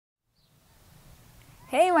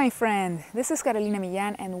Hey my friend, this is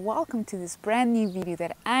Millan and welcome to this brand new video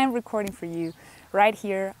that I'm recording for you right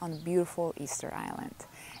here on beautiful Easter Island.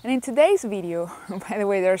 And in today's video, by the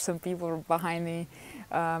way, there are some people behind me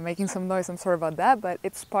making some noise, I'm sorry about that, but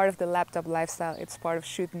it's part of the laptop lifestyle, it's part of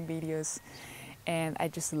shooting videos and I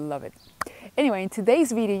just love it. Anyway, in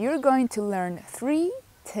today's video, you're going to learn 3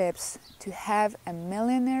 tips to have a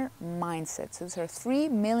millionaire mindset. So these are 3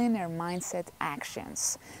 millionaire mindset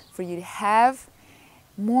actions for you to have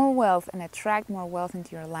more wealth and attract more wealth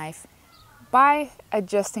into your life by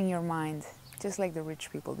adjusting your mind, just like the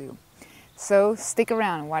rich people do. So stick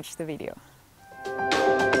around and watch the video.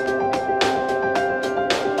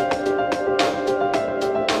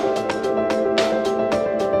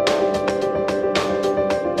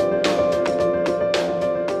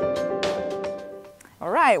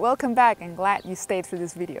 Alright, welcome back and glad you stayed through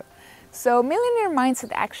this video. So millionaire mindset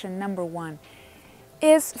action number 1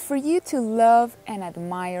 is for you to love and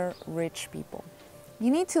admire rich people. You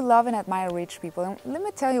need to love and admire rich people. And let me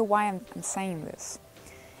tell you why I'm saying this.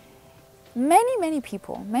 Many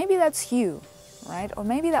people, maybe that's you, right? Or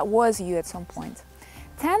maybe that was you at some point,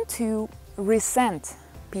 tend to resent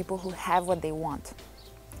people who have what they want.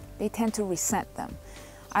 They tend to resent them.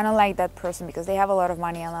 I don't like that person because they have a lot of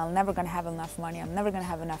money and I'm never going to have enough money. I'm never going to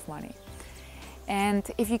have enough money. And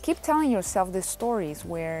if you keep telling yourself these stories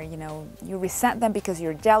where, you resent them because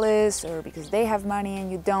you're jealous or because they have money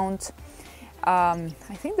and you don't, I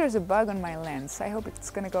think there's a bug on my lens. I hope it's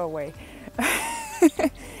going to go away.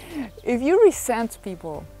 If you resent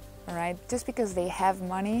people, all right, just because they have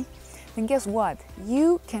money, then guess what?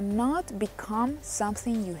 You cannot become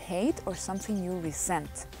something you hate or something you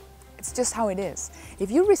resent. It's just how it is.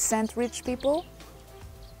 If you resent rich people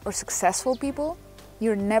or successful people,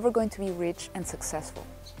 you're never going to be rich and successful.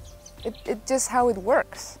 It's just how it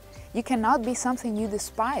works. You cannot be something you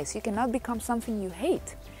despise. You cannot become something you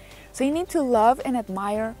hate. So you need to love and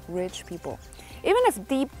admire rich people. Even if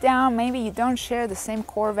deep down, maybe you don't share the same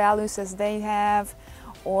core values as they have,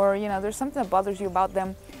 or there's something that bothers you about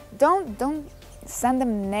them, don't send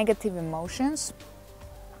them negative emotions.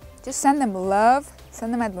 Just send them love,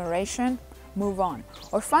 send them admiration, move on.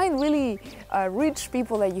 Or find really rich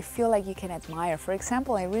people that you feel like you can admire. For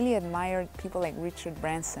example, I really admire people like Richard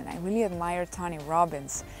Branson. I really admire Tony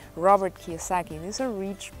Robbins, Robert Kiyosaki. These are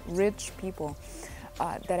rich people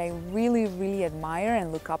that I really admire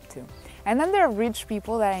and look up to. And then there are rich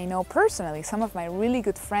people that I know personally, some of my really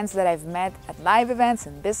good friends that I've met at live events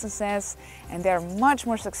and businesses, and they're much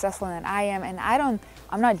more successful than I am, and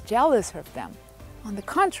I'm not jealous of them. On the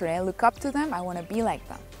contrary, I look up to them, I want to be like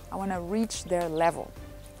them. I want to reach their level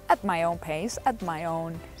at my own pace, at my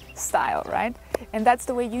own style, right? And that's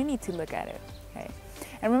the way you need to look at it, okay?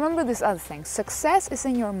 And remember this other thing, success is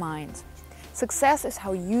in your mind. Success is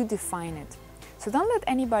how you define it. So don't let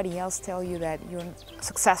anybody else tell you that you're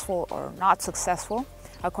successful or not successful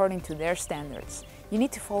according to their standards. You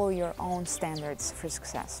need to follow your own standards for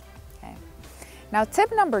success, okay? Now,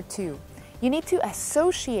 tip number 2, you need to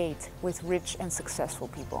associate with rich and successful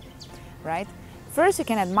people, right? First, you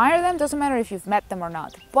can admire them, doesn't matter if you've met them or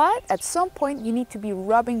not, but at some point you need to be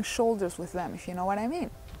rubbing shoulders with them, if you know what I mean.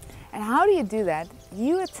 And how do you do that?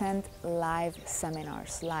 You attend live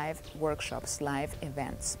seminars, live workshops, live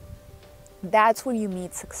events. That's when you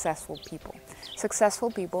meet successful people.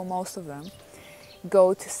 Successful people, most of them,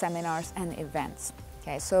 go to seminars and events.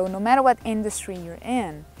 Okay, so no matter what industry you're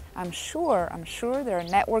in, I'm sure there are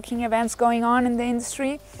networking events going on in the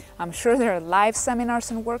industry. I'm sure there are live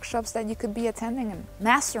seminars and workshops that you could be attending and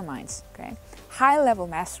masterminds, okay? High-level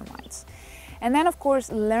masterminds. And then, of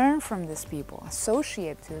course, learn from these people,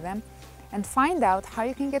 associate to them, and find out how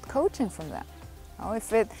you can get coaching from them.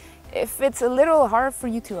 If it's a little hard for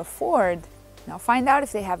you to afford, find out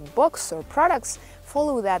if they have books or products,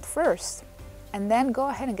 follow that first, and then go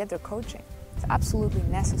ahead and get their coaching. It's absolutely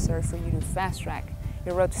necessary for you to fast-track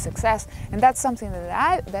your road to success, and that's something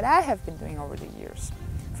that I have been doing over the years.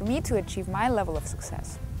 For me to achieve my level of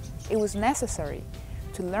success, it was necessary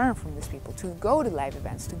to learn from these people, to go to live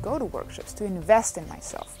events, to go to workshops, to invest in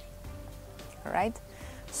myself. All right?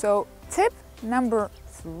 So tip number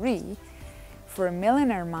 3 for a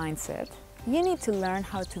millionaire mindset, you need to learn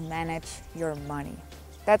how to manage your money.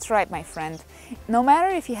 That's right, my friend. No matter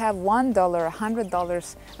if you have $1, $100,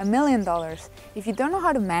 $1 million, if you don't know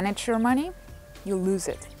how to manage your money, you'll lose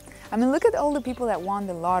it. I mean, look at all the people that won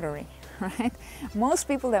the lottery, right? Most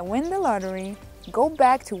people that win the lottery go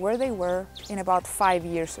back to where they were in about 5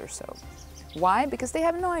 years or so. Why? Because they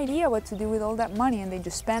have no idea what to do with all that money and they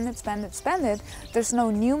just spend it. There's no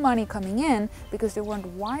new money coming in because they weren't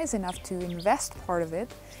wise enough to invest part of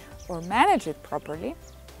it or manage it properly.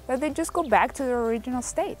 that they just go back to their original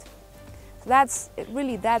state. So that's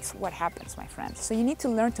what happens, my friends. So you need to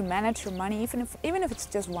learn to manage your money, even if it's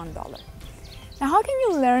just $1. Now, how can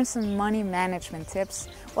you learn some money management tips?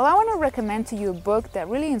 Well, I want to recommend to you a book that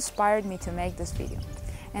really inspired me to make this video.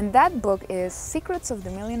 And that book is Secrets of the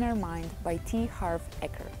Millionaire Mind by T. Harv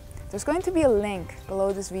Eker. There's going to be a link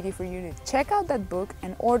below this video for you to check out that book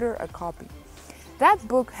and order a copy. That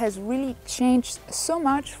book has really changed so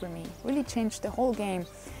much for me, really changed the whole game.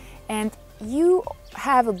 And you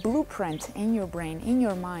have a blueprint in your brain, in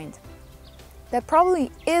your mind, that probably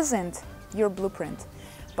isn't your blueprint,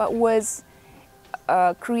 but was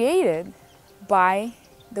created by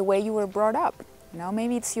the way you were brought up. You know,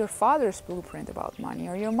 maybe it's your father's blueprint about money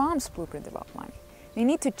or your mom's blueprint about money. You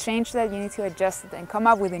need to change that, you need to adjust it and come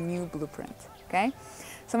up with a new blueprint, okay?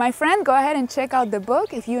 So my friend, go ahead and check out the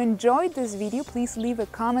book. If you enjoyed this video, please leave a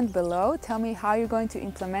comment below. Tell me how you're going to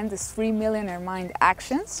implement this free Millionaire Mind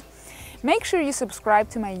actions. Make sure you subscribe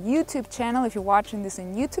to my YouTube channel. If you're watching this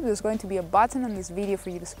on YouTube, there's going to be a button on this video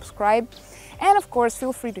for you to subscribe. And of course,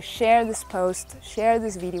 feel free to share this post, share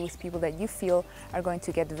this video with people that you feel are going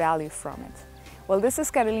to get value from it. Well, this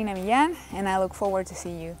is Carolina Millan, and I look forward to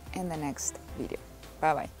see you in the next video.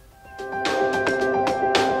 Bye-bye.